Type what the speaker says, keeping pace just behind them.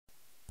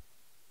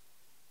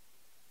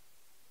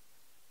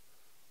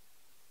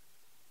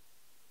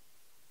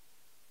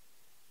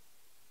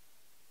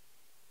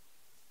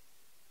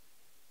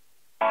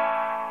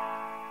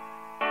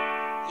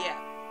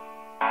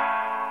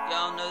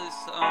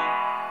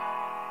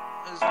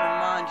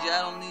mind you,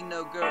 I don't need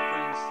no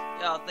girlfriends.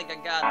 Y'all think I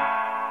got them.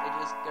 They're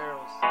just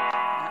girls.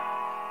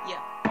 Yeah.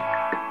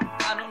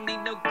 I don't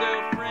need no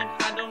girlfriend.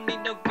 I don't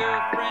need no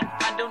girlfriend.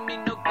 I don't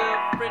need no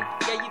girlfriend.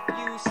 Yeah, if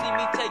you see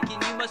me taken,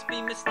 you must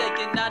be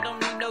mistaken. I don't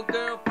need no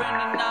girlfriend,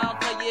 and I'll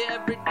tell you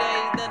every day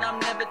that I'm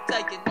never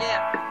taken.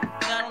 Yeah.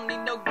 I don't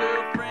need no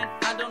girlfriend.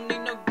 I don't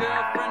need no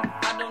girlfriend.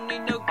 I don't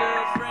need no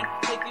girlfriend.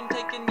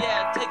 Taken,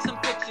 yeah. Take some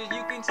pictures.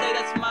 You can say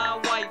that's my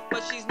wife,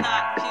 but she's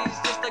not. She's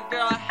just a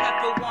girl I had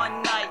for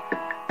one night.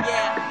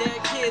 Yeah, they're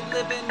a kid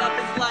living up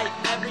his life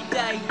every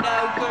day. No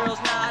girls,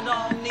 nah, I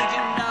don't need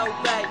you, no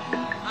way.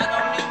 I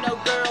don't need no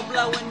girl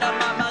blowing up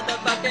my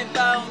motherfucking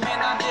phone.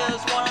 Man, I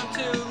just want them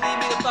to leave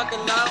me the fuck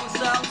alone.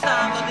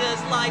 Sometimes I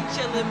just like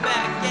chilling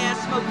back, yeah,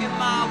 smoking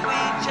my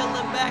weed,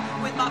 chilling back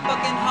with my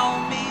fucking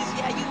homies.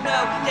 Yeah, you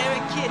know, they're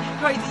a kid,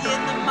 crazy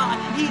in the mind.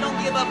 He don't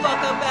give a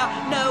fuck about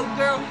no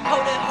girl,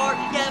 cold at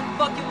heart, yeah,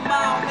 fuck your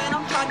mom. Man,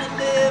 I'm trying to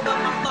live up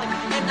my life,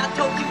 and I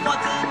told you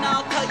once and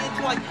I'll tell you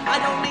twice. I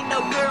don't need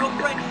no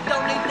girlfriend,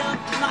 don't need them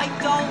tonight,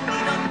 don't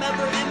need them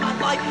ever in my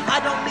life.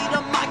 I don't need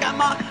them, I got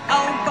my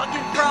own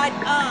fucking pride,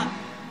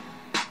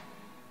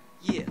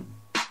 yeah.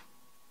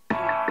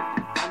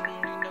 I don't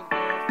need no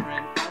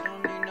girlfriend, I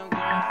don't need no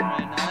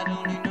girlfriend, I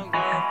don't need no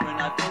girlfriend.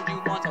 I told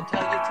you once, I'll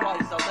tell you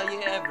twice, I'll tell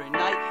you every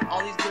night.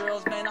 All these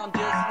girls, man, I'm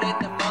just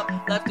hitting them up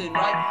left and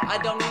right. I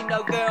don't need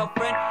no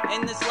girlfriend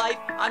in this life.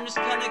 I'm just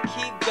gonna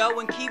keep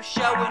going, keep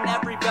showing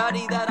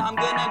everybody that I'm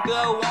gonna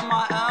go on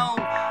my own.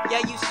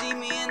 Yeah, you see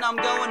me and I'm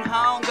going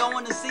home,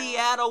 going to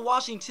Seattle,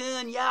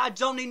 Washington. Yeah, I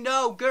don't need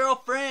no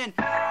girlfriend.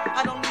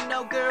 I don't need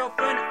no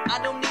girlfriend. I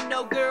don't need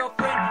no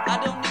girlfriend. I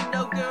don't need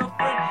no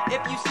girlfriend.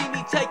 If you see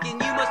me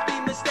taken, you must be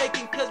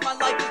mistaken, cause my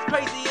life is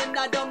crazy and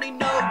I don't need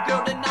no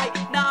girl tonight.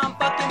 Nah, I'm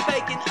fucking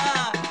faking,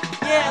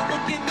 yeah,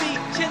 look at me,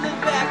 chilling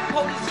back,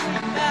 holding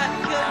sweet back.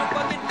 Couldn't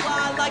fucking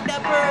fly like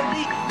that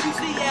birdie to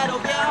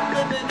Seattle. Yeah, I'm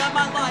living up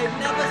my life,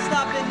 never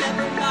stopping,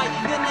 never night.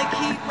 Gonna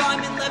keep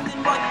rhyming left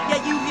and right. Yeah,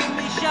 you hear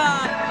me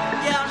shine.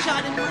 Yeah, I'm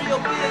shining real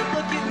big,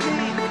 look at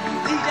me.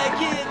 DJ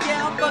Kid,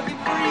 yeah, I'm fucking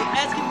free,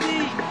 asking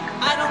me.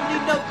 I don't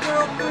need no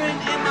girlfriend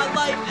in my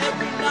life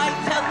every night,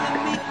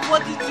 telling me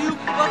what to do.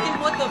 Fucking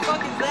what the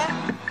fuck is that?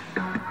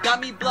 Got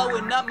me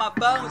blowing up my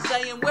phone,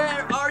 saying,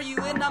 where are you?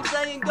 And I'm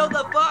saying, go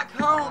the fuck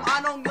home.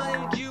 I don't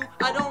need you,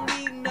 I don't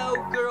need no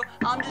girl.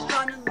 I'm just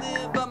trying to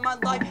live up my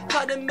life,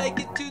 try to make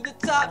it to the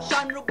top,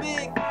 shine real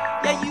big.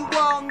 Yeah, you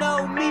all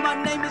know me, my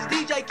name is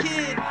DJ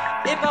Kid.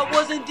 If I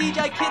wasn't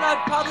DJ Kid,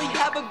 I'd probably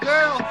have a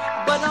girl.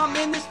 But I'm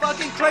in this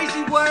fucking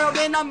crazy world,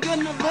 and I'm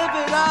gonna live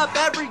it up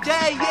every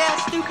day. Yeah,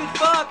 stupid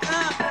fuck,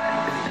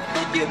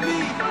 Look at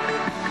me,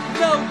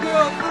 no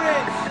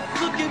girlfriend,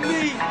 look at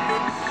me.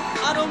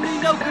 I don't need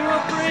no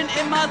girlfriend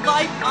in my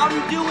life, I'm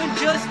doing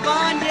just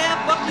fine. Yeah,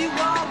 fuck you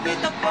all, get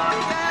the fuck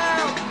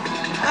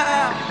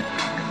out.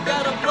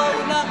 Got them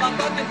blowing up my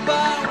fucking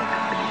phone.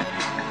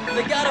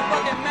 They got a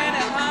fucking man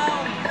at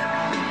home,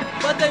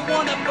 but they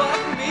wanna fuck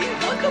me?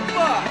 What the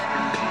fuck?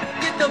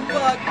 Get the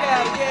fuck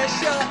out, yeah,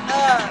 shut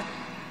up.